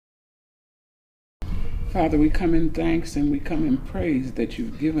Father, we come in thanks and we come in praise that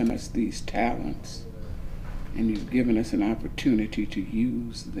you've given us these talents and you've given us an opportunity to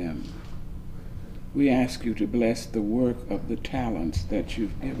use them. We ask you to bless the work of the talents that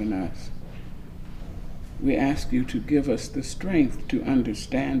you've given us. We ask you to give us the strength to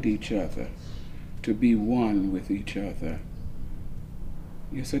understand each other, to be one with each other.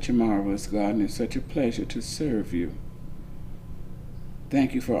 You're such a marvelous God, and it's such a pleasure to serve you.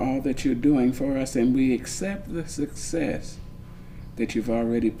 Thank you for all that you're doing for us, and we accept the success that you've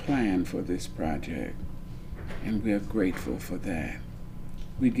already planned for this project, and we're grateful for that.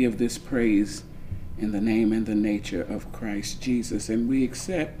 We give this praise in the name and the nature of Christ Jesus, and we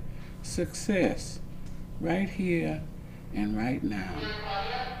accept success right here and right now.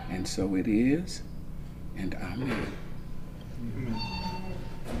 And so it is, and amen. Amen.